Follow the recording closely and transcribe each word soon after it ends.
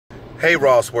Hey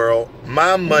Ross World,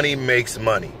 my money makes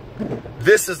money.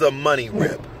 This is a money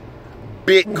rip.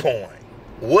 Bitcoin.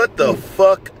 What the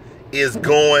fuck is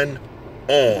going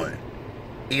on?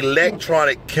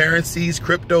 Electronic currencies,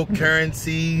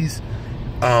 cryptocurrencies,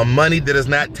 money that is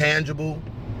not tangible.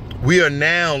 We are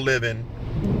now living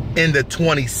in the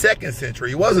 22nd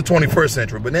century. It was the 21st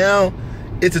century, but now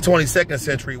it's the 22nd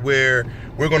century where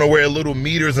we're going to wear little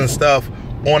meters and stuff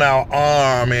on our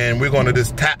arm, and we're going to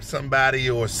just tap somebody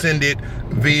or send it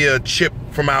via chip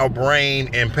from our brain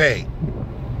and pay.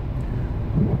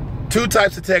 Two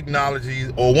types of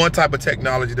technologies, or one type of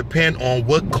technology, depend on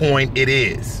what coin it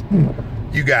is.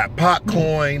 You got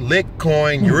Potcoin,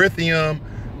 Litcoin, Ethereum,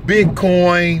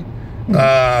 Bitcoin,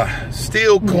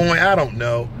 Steel coin, I don't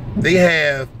know. They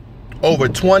have over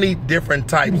 20 different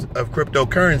types of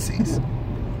cryptocurrencies.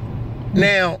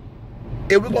 Now,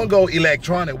 if we're going to go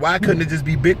electronic, why couldn't it just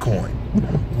be Bitcoin?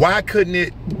 Why couldn't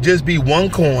it just be one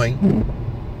coin?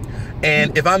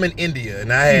 And if I'm in India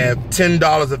and I have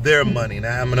 $10 of their money, and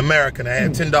I'm an American, I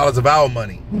have $10 of our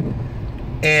money,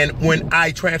 and when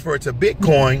I transfer it to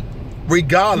Bitcoin,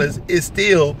 regardless, it's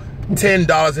still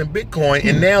 $10 in Bitcoin,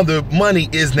 and now the money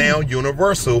is now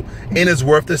universal and is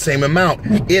worth the same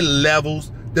amount. It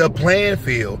levels the playing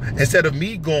field. Instead of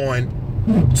me going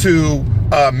to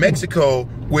Mexico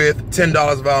with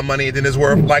 $10 of our money, and then it's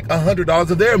worth like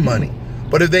 $100 of their money.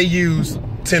 But if they use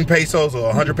 10 pesos or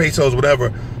 100 pesos, whatever,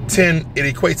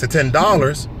 it equates to $10.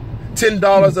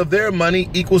 $10 of their money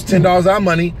equals $10 of our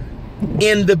money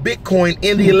in the Bitcoin,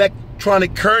 in the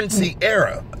electronic currency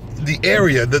era,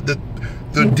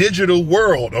 the digital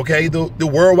world, okay, the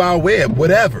World Wide Web,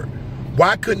 whatever.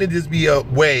 Why couldn't it just be a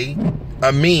way,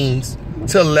 a means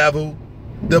to level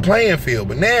the playing field?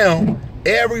 But now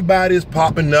everybody's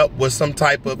popping up with some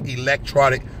type of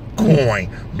electronic coin,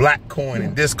 black coin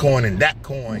and this coin and that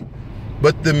coin.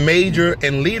 But the major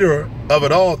and leader of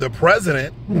it all, the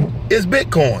president, is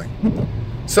Bitcoin.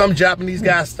 Some Japanese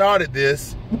guy started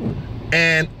this,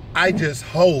 and I just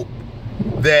hope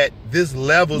that this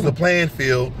levels the playing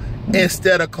field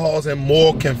instead of causing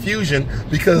more confusion,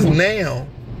 because now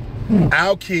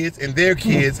our kids and their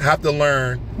kids have to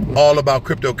learn all about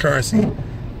cryptocurrency.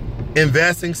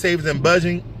 Investing, savings, and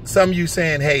budgeting. Some of you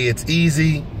saying, hey, it's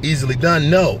easily done.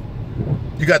 No.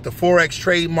 You got the Forex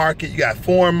trade market, you got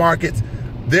foreign markets,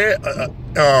 there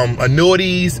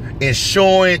annuities,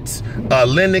 insurance,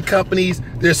 lending companies.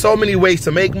 There's so many ways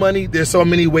to make money. There's so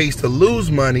many ways to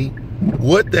lose money.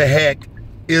 What the heck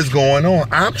is going on?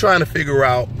 I'm trying to figure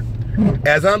out,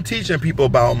 as I'm teaching people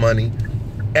about money,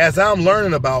 as I'm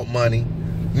learning about money,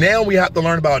 now we have to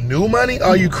learn about new money.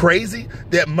 Are you crazy?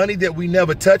 That money that we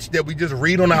never touch, that we just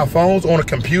read on our phones, on a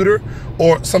computer,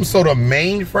 or some sort of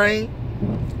mainframe,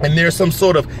 and there's some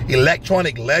sort of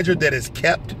electronic ledger that is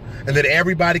kept and that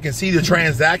everybody can see the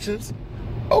transactions.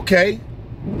 Okay,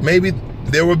 maybe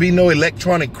there will be no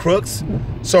electronic crooks.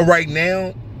 So right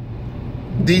now,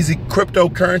 these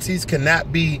cryptocurrencies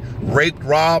cannot be raped,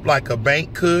 robbed like a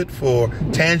bank could for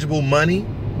tangible money.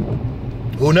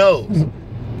 Who knows?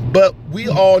 But we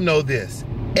all know this.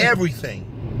 Everything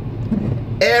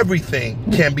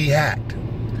can be hacked.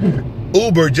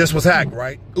 Uber just was hacked,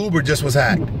 right? Uber just was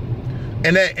hacked.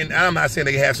 And I'm not saying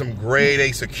they have some grade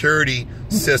A security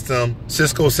system,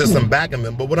 Cisco system backing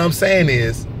them, but what I'm saying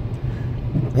is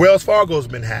Wells Fargo's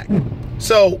been hacked.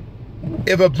 So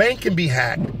if a bank can be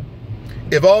hacked,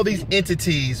 if all these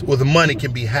entities with money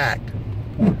can be hacked,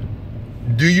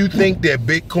 do you think that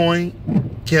Bitcoin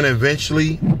can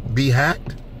eventually be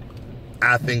hacked?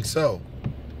 I think so.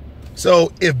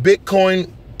 So if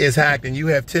Bitcoin is hacked and you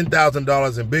have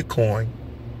 $10,000 in Bitcoin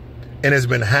and it's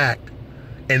been hacked,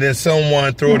 and then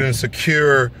someone throw it in a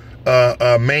secure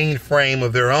mainframe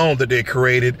of their own that they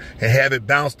created and have it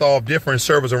bounced off different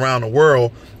servers around the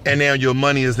world, and now your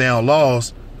money is now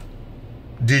lost.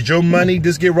 Did your money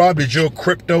just get robbed? Did your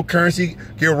cryptocurrency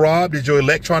get robbed? Did your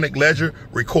electronic ledger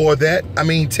record that? I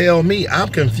mean, tell me, I'm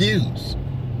confused.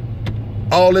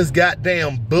 All this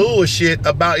goddamn bullshit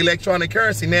about electronic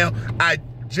currency. Now, I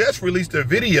just released a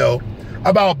video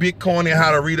about Bitcoin and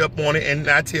how to read up on it, and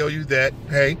I tell you that,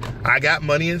 hey, I got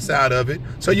money inside of it.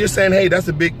 So you're saying, hey, that's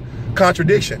a big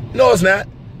contradiction. No, it's not.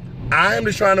 I'm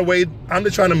just trying to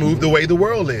move the way the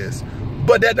world is.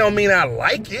 But that don't mean I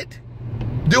like it.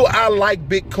 Do I like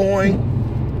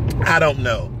Bitcoin? I don't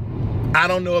know. I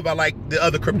don't know if I like the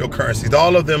other cryptocurrencies.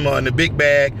 All of them are in the big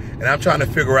bag, and I'm trying to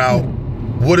figure out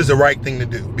what is the right thing to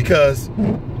do, because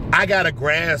I got a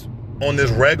grasp on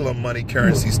this regular money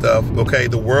currency stuff, okay,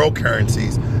 the world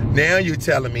currencies. Now you're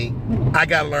telling me I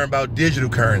got to learn about digital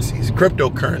currencies,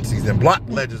 cryptocurrencies, and block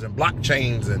ledgers and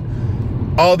blockchains and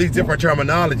all these different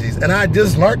terminologies. And I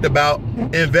just learned about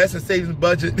investment savings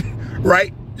budget,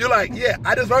 right? You're like, yeah,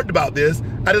 I just learned about this.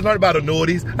 I just learned about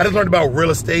annuities. I just learned about real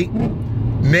estate.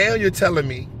 Now you're telling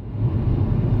me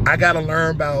I got to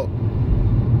learn about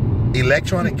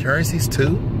electronic currencies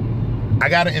too? I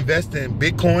got to invest in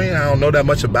Bitcoin. I don't know that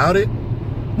much about it.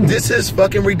 This is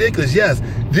fucking ridiculous. Yes,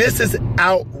 this is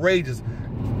outrageous.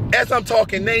 As I'm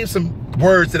talking, name some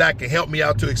words that I can help me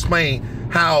out to explain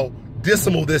how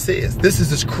dismal this is. This is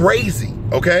just crazy,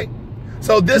 okay?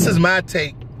 So this is my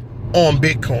take on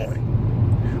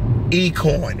Bitcoin,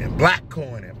 E-coin, and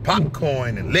Blackcoin, and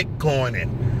Popcoin, and Litcoin,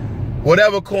 and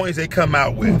whatever coins they come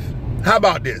out with. How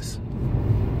about this?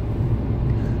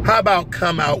 How about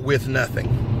come out with nothing?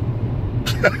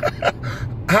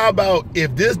 How about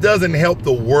if this doesn't help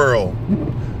the world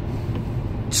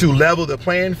to level the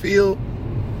playing field,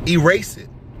 erase it.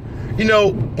 You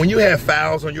know, when you have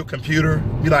files on your computer,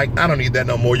 you're like, I don't need that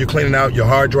no more. You're cleaning out your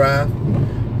hard drive.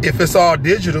 If it's all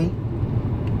digital,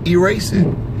 erase it.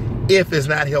 If it's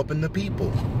not helping the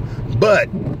people. But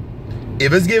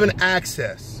if it's giving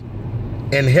access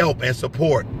and help and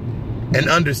support and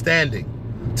understanding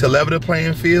to level the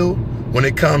playing field when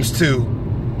it comes to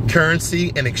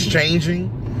currency and exchanging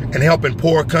and helping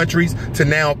poor countries to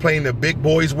now play in the big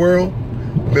boys world,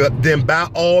 then by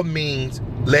all means,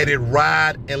 let it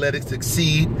ride and let it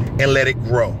succeed and let it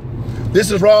grow.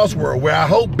 This is Raw's World, where I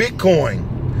hope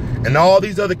Bitcoin and all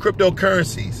these other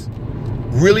cryptocurrencies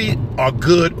really are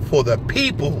good for the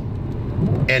people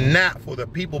and not for the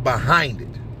people behind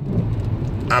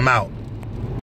it. I'm out.